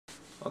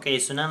Okay,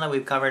 so now that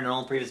we've covered in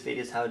all previous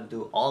videos how to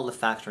do all the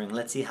factoring,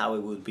 let's see how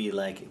it would be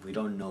like if we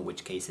don't know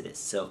which case it is.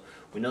 So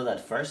we know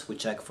that first we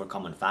check for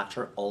common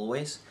factor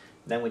always,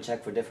 then we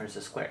check for difference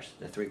of squares.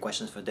 The three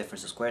questions for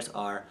difference of squares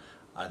are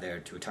there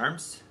two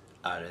terms,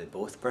 are they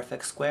both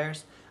perfect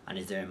squares, and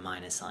is there a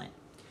minus sign?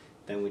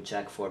 Then we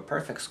check for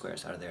perfect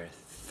squares, are there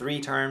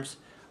three terms,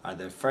 are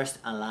there first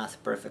and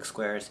last perfect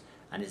squares,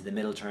 and is the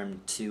middle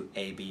term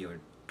 2ab or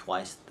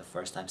twice the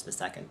first times the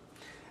second?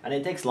 And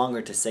it takes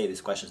longer to say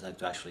these questions than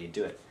to actually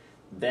do it.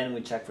 Then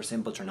we check for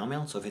simple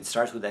trinomial. So if it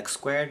starts with x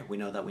squared, we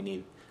know that we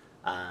need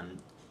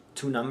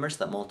two numbers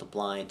that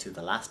multiply to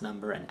the last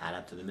number and add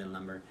up to the middle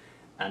number.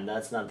 And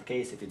that's not the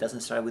case. If it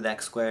doesn't start with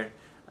x squared,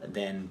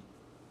 then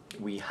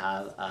we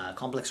have a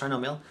complex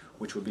trinomial,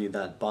 which would be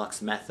that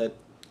box method,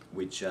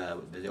 which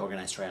the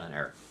organized trial and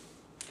error.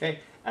 Okay,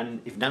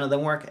 and if none of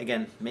them work,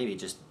 again, maybe it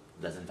just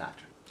doesn't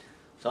factor.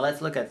 So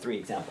let's look at three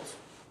examples.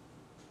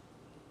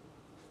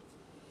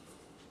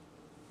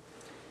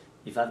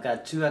 If I've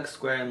got 2x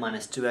squared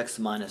minus 2x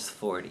minus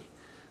 40,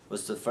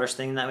 what's the first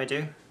thing that we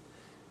do?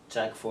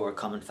 Check for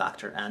common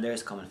factor, and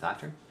there's common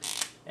factor,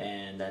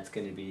 and that's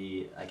going to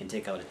be, I can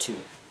take out a 2.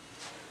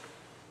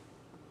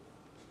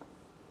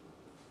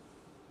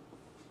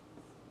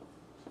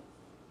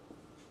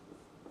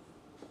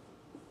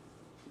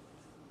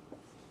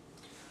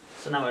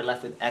 So now we're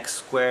left with x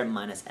squared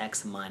minus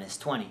x minus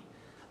 20.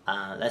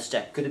 Let's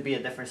check. Could it be a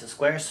difference of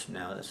squares?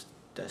 No,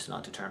 that's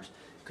not two terms.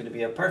 Could it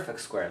be a perfect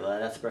square? Well,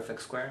 that's a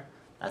perfect square.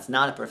 That's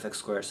not a perfect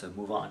square, so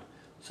move on.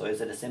 So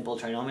is it a simple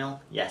trinomial?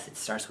 Yes, it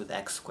starts with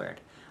x squared.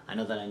 I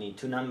know that I need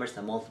two numbers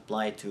that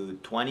multiply to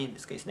 20, in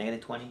this case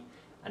negative 20,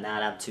 and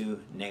add up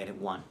to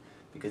negative 1.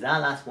 Because that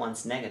last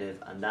one's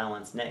negative and that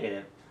one's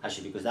negative,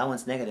 actually because that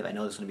one's negative, I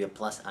know there's going to be a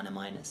plus and a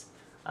minus.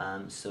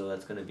 So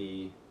that's going to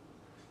be,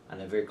 and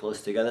they're very close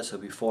together, so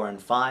it'll be 4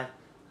 and 5.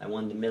 I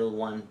want the middle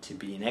one to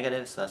be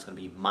negative, so that's going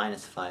to be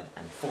minus 5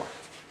 and 4.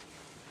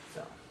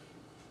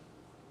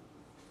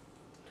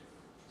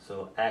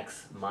 So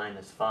x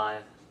minus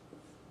 5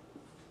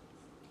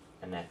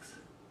 and x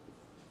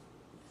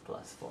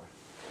plus 4.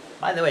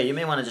 By the way, you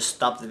may want to just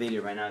stop the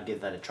video right now,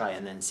 give that a try,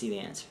 and then see the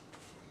answer.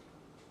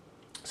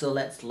 So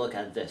let's look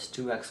at this.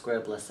 2x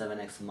squared plus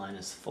 7x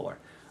minus 4.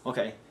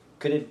 Okay,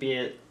 could it be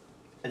is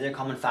there a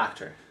common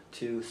factor?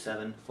 2,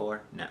 7,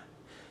 4? No.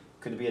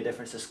 Could it be a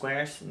difference of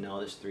squares? No,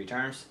 there's three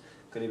terms.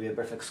 Could it be a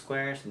perfect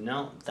squares?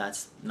 No,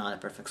 that's not a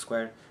perfect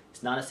square.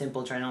 It's not a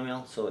simple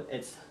trinomial, so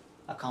it's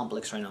a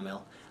complex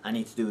trinomial. I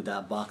need to do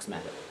the box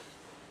method.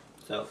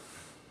 So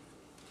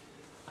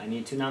I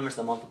need two numbers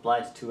that multiply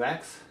to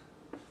 2x.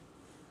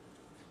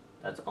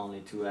 That's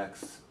only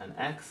 2x and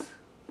x.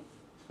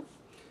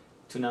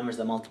 Two numbers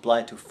that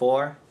multiply to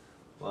 4.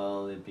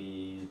 Well, it'd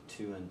be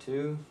 2 and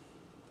 2,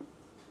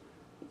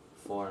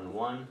 4 and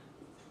 1,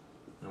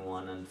 and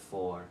 1 and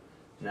 4.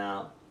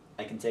 Now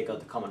I can take out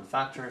the common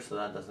factor, so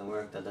that doesn't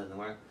work, that doesn't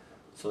work.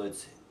 So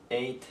it's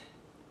 8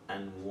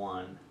 and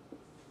 1.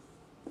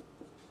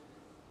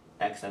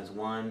 X times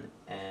 1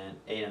 and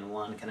 8 and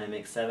 1. Can I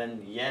make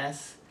 7?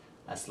 Yes,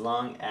 as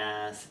long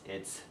as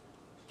it's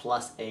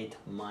plus 8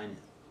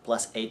 minus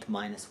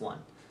 1.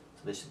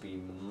 So this should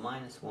be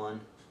minus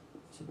 1,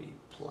 this should be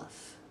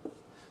plus.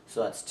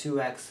 So that's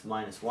 2x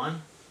minus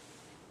 1.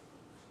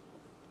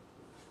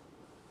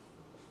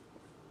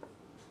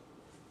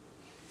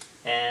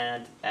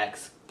 And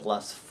x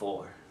plus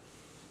 4.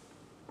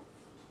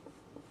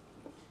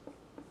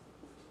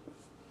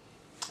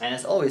 And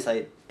as always,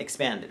 I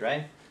expanded,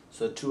 right?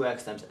 So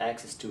 2x times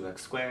x is 2x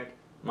squared,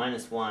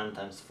 minus 1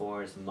 times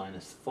 4 is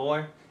minus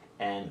 4,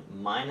 and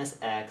minus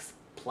x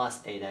plus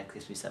 8x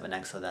gives me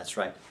 7x, so that's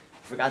right.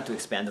 I forgot to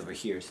expand over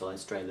here, so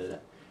let's try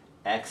that.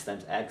 X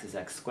times x is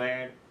x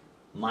squared,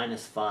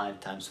 minus 5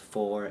 times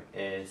 4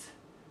 is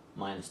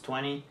minus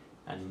 20,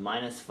 and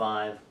minus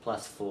 5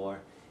 plus 4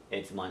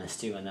 is minus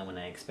 2, and then when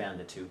I expand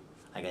the 2,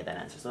 I get that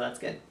answer, so that's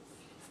good.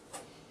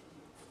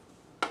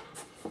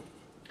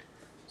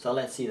 So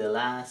let's see the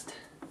last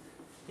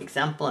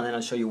example, and then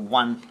I'll show you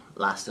one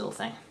last little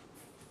thing.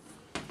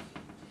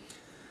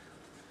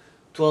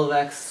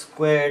 12x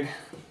squared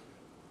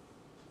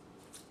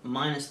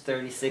minus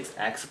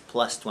 36x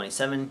plus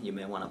 27. You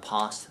may want to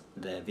pause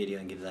the video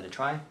and give that a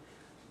try.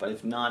 But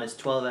if not, it's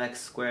 12x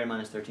squared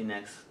minus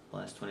 13x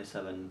plus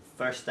 27.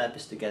 First step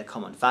is to get a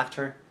common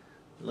factor.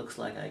 Looks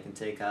like I can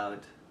take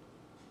out,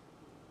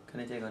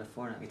 can I take out a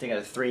 4? No, I can take out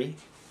a 3.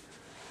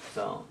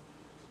 So,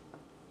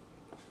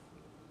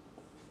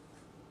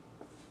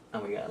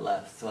 and we got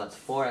left, so that's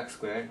 4x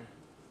squared,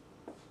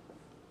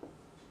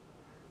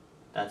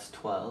 that's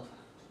 12,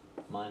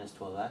 minus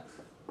 12x,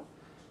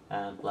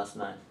 and plus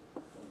 9.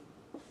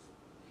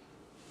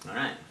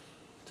 Alright,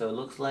 so it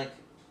looks like,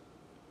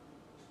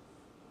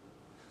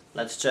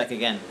 let's check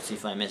again, see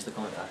if I missed the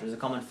common factor. There's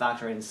a common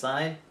factor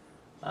inside,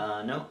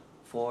 no,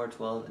 4,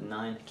 12, and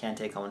 9, I can't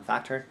take common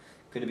factor.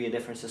 Could it be a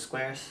difference of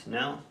squares?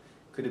 No.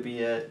 Could it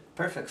be a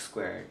perfect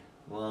squared?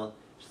 Well,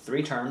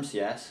 three terms,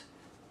 yes.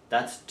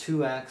 That's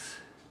 2x,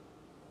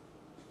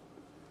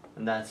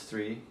 and that's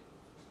 3.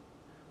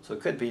 So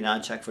it could be, now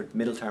check for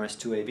middle term is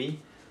 2ab.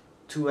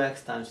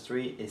 2x times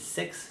 3 is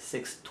 6.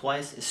 6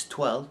 twice is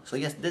 12. So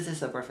yes, this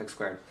is a perfect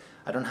square.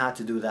 I don't have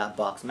to do that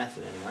box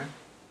method anymore,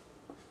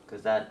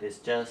 because that is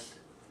just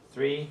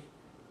 3,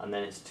 and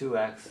then it's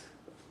 2x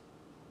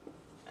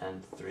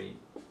and 3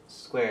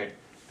 squared,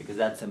 because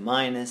that's a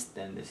minus,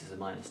 then this is a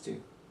minus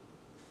 2.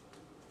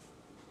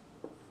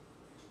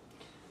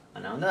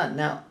 And I'm done.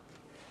 Now,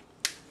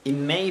 it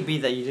may be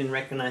that you didn't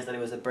recognize that it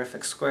was a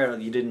perfect square, or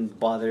you didn't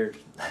bother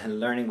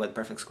learning what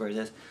perfect squares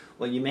is.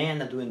 Well, you may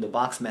end up doing the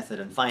box method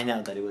and find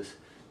out that it was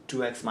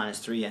 2x minus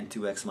 3 and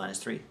 2x minus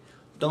 3.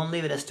 Don't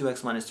leave it as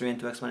 2x minus 3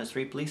 and 2x minus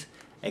 3, please.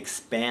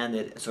 Expand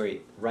it,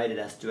 write it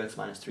as 2x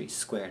minus 3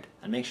 squared.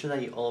 And make sure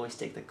that you always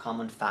take the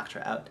common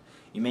factor out.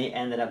 You may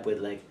end up with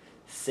like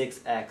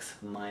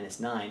 6x minus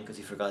 9 because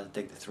you forgot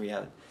to take the 3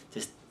 out.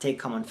 Just take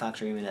common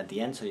factor even at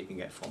the end so you can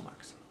get full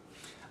marks.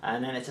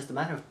 And then it's just a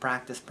matter of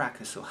practice.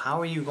 So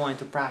how are you going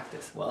to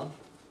practice? Well,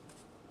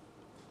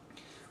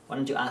 why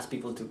don't you ask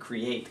people to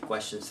create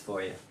questions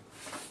for you?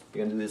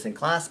 You're going to do this in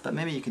class, but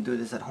maybe you can do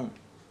this at home.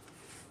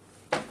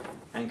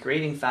 And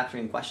creating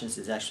factoring questions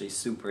is actually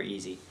super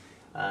easy.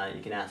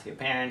 You can ask your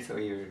parents or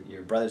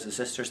your brothers or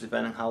sisters,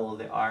 depending on how old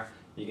they are.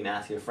 You can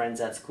ask your friends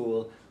at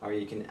school, or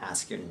you can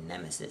ask your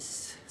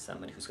nemesis,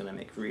 somebody who's going to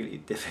make really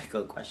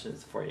difficult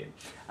questions for you.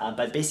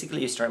 But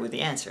basically you start with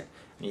the answer.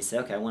 And you say,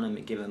 okay, I want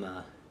to give him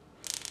a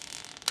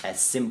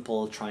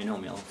simple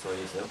trinomial. So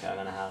you say, okay, I'm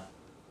going to have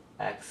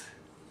x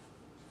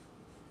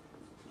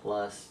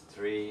plus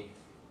 3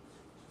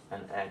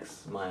 and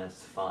x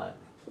minus 5.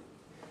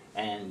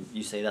 And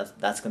you say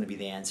that's going to be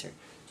the answer.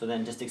 So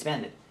then just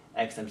expand it.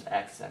 X times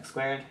x is x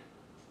squared.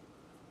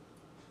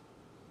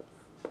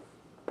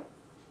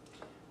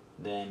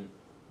 Then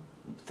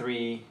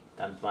 3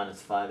 times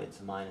minus 5, it's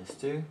minus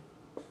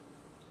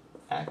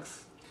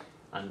 2x.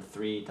 And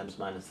 3 times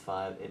minus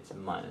 5, it's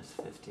minus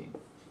 15.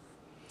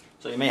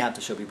 So you may have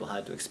to show people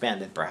how to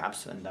expand it,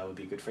 perhaps, and that would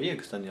be good for you,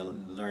 because then you'll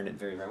learn it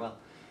very, very well.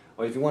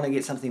 Or if you want to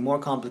get something more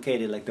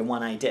complicated, like the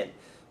one I did.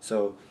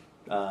 So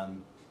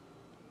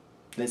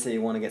let's say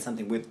you want to get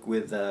something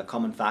with a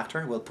common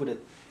factor. We'll put a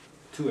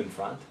 2 in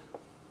front.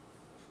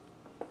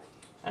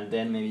 And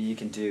then maybe you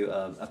can do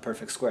a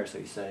perfect square. So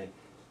you say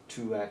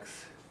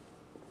 2x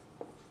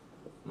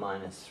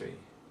minus 3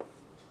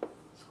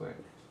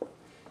 squared.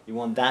 You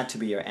want that to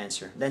be your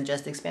answer. Then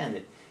just expand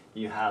it.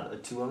 You have a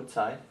 2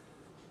 outside.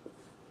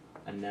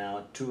 And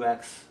now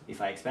 2x,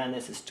 if I expand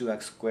this, is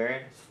 2x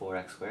squared, it's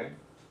 4x squared.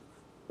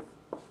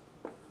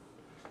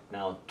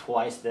 Now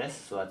twice this,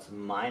 so that's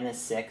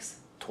minus 6.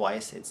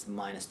 Twice, it's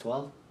minus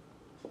 12.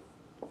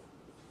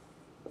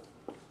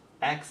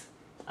 X,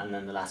 and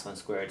then the last one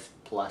squared is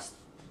plus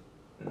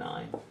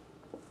 9.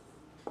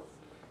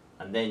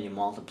 And then you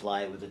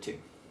multiply it with the 2.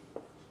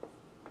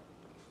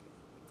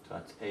 So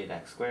that's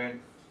 8x squared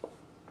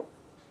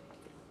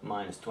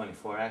minus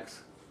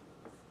 24x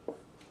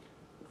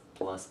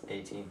plus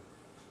 18.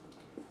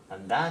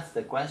 And that's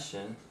the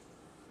question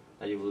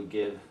that you will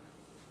give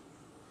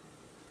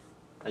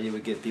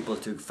people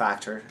to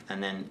factor,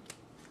 and then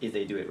if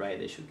they do it right,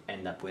 they should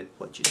end up with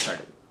what you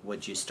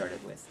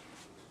started with.